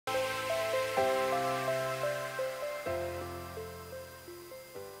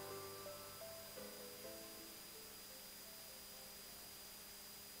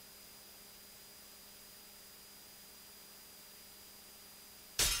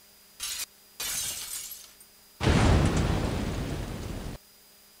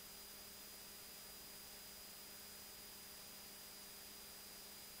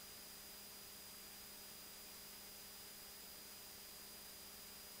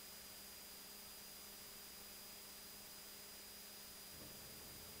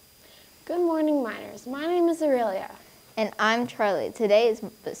Good morning, miners. My name is Aurelia. And I'm Charlie. Today is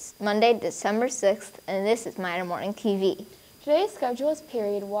Monday, December 6th, and this is Miner Morning TV. Today's schedule is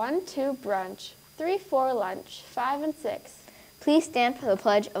period 1, 2, brunch, 3, 4, lunch, 5, and 6. Please stand for the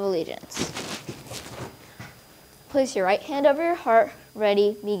Pledge of Allegiance. Place your right hand over your heart.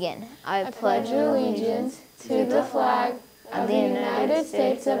 Ready, begin. I pledge allegiance to the flag of the United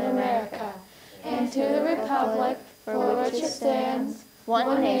States of America and to the republic for which it stands,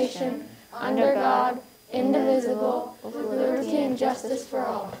 one nation, under God, indivisible, with liberty and justice for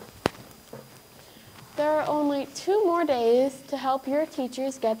all. There are only 2 more days to help your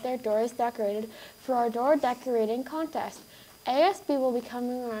teachers get their doors decorated for our door decorating contest. ASB will be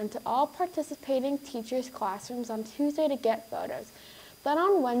coming around to all participating teachers' classrooms on Tuesday to get photos. Then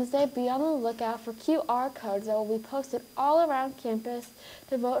on Wednesday, be on the lookout for QR codes that will be posted all around campus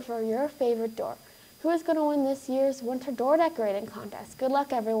to vote for your favorite door. Who is going to win this year's winter door decorating contest? Good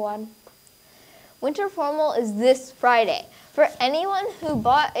luck, everyone. Winter Formal is this Friday. For anyone who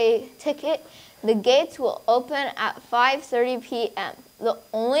bought a ticket, the gates will open at 5:30 p.m. The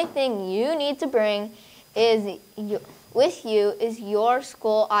only thing you need to bring with you is your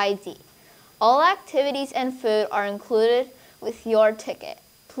school ID. All activities and food are included with your ticket.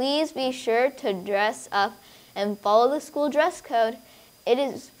 Please be sure to dress up and follow the school dress code. It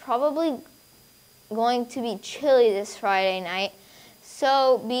is probably going to be chilly this Friday night,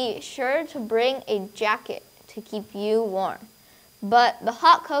 so be sure to bring a jacket to keep you warm. But the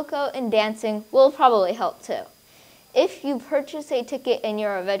hot cocoa and dancing will probably help too. If you purchase a ticket and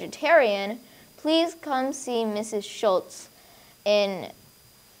you're a vegetarian, please come see Miss Schultz in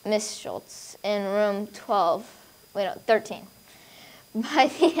room 13.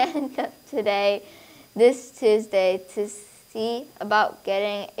 By the end of today, this Tuesday, to see about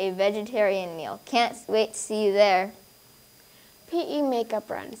getting a vegetarian meal. Can't wait to see you there. PE makeup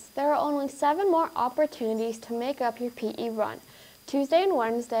runs. There are only 7 more opportunities to make up your PE run. Tuesday and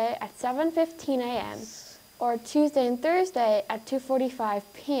Wednesday at 7:15 a.m. or Tuesday and Thursday at 2:45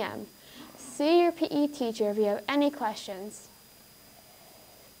 p.m. See your PE teacher if you have any questions.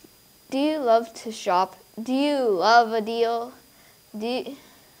 Do you love to shop? Do you love a deal?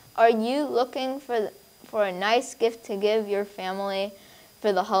 Are you looking for a nice gift to give your family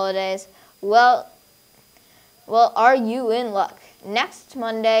for the holidays? Well, are you in luck? Next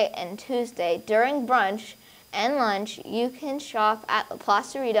Monday and Tuesday during brunch and lunch, you can shop at the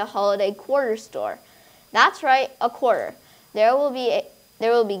Placerita Holiday Quarter Store. That's right, a quarter. There will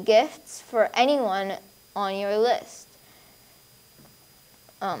be gifts for anyone on your list.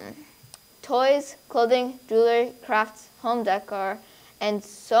 Toys, clothing, jewelry, crafts, home decor, and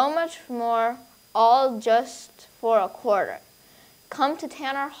so much more, all just for a quarter. Come to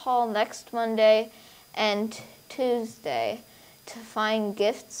Tanner Hall next Monday and Tuesday to find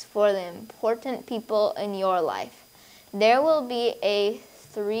gifts for the important people in your life. There will be a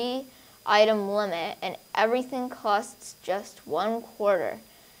 3-item limit and everything costs just $1.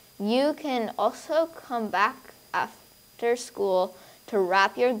 You can also come back after school to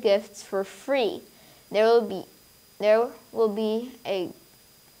wrap your gifts for free. There will be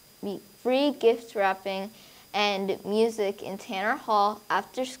free gift wrapping and music in Tanner Hall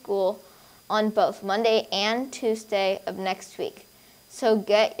after school on both Monday and Tuesday of next week. So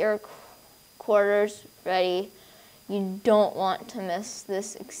get your quarters ready. You don't want to miss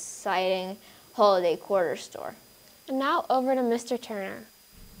this exciting holiday quarter store. And now over to Mr. Turner.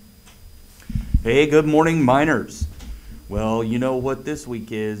 Hey, good morning, miners. Well, you know what this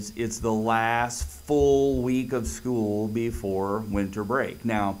week is. It's the last full week of school before winter break.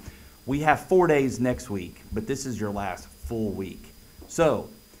 Now, we have 4 days next week, but this is your last full week. So,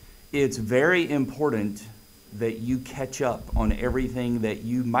 it's very important that you catch up on everything that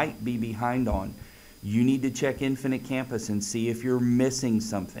you might be behind on. You need to check Infinite Campus and see if you're missing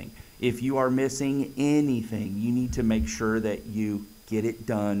something. If you are missing anything, you need to make sure that you get it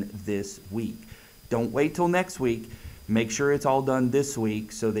done this week. Don't wait till next week. Make sure it's all done this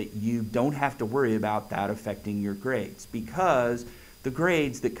week so that you don't have to worry about that affecting your grades, because the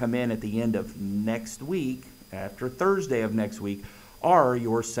grades that come in at the end of next week, after Thursday of next week, are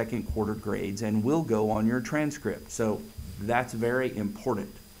your second quarter grades and will go on your transcript. So that's very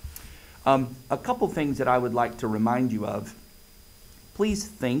important. A couple things that I would like to remind you of. Please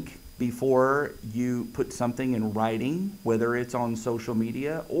think before you put something in writing, whether it's on social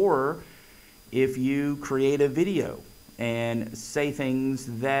media or if you create a video and say things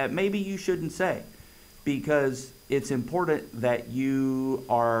that maybe you shouldn't say, because it's important that you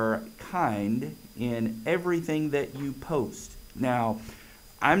are kind in everything that you post. Now,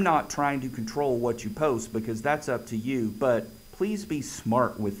 I'm not trying to control what you post because that's up to you, but please be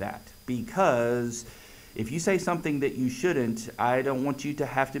smart with that, because if you say something that you shouldn't, I don't want you to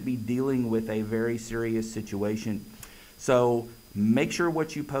have to be dealing with a very serious situation. So make sure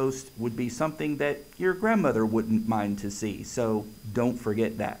what you post would be something that your grandmother wouldn't mind to see. So don't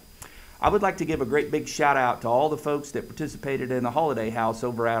forget that. I would like to give a great big shout out to all the folks that participated in the holiday house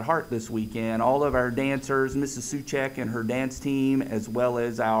over at Hart this weekend. All of our dancers, Mrs. Suchek and her dance team, as well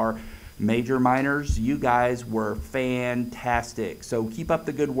as our major minors. You guys were fantastic. So keep up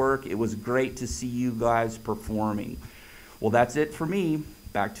the good work. It was great to see you guys performing. Well, that's it for me.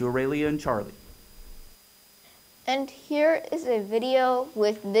 Back to Aurelia and Charlie. And here is a video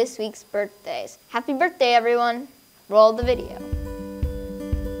with this week's birthdays. Happy birthday, everyone. Roll the video.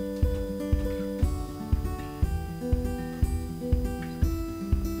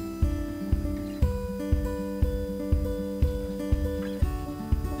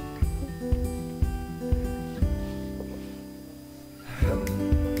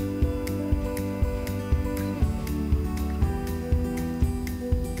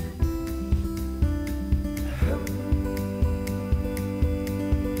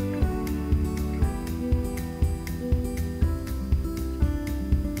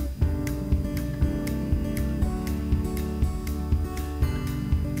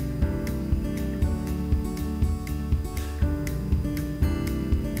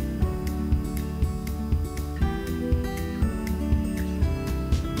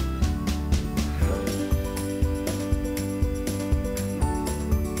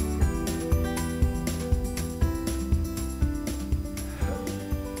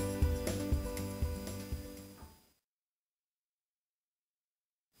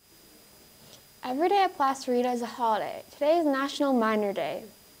 Every day at Placerita is a holiday. Today is National Miner Day.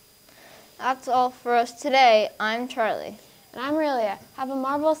 That's all for us today. I'm Charlie. And I'm Aurelia. Have a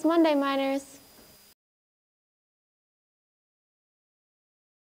marvelous Monday, miners.